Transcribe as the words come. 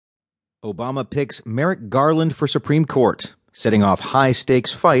Obama picks Merrick Garland for Supreme Court, setting off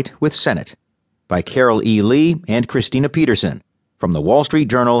high-stakes fight with Senate. By Carol E. Lee and Kristina Peterson, from the Wall Street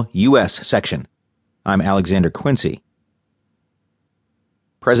Journal U.S. section. I'm Alexander Quincy.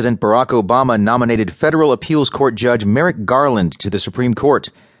 President Barack Obama nominated federal appeals court judge Merrick Garland to the Supreme Court,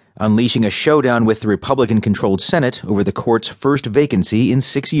 unleashing a showdown with the Republican-controlled Senate over the court's first vacancy in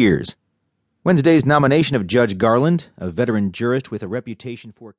 6 years. Wednesday's nomination of Judge Garland, a veteran jurist with a reputation for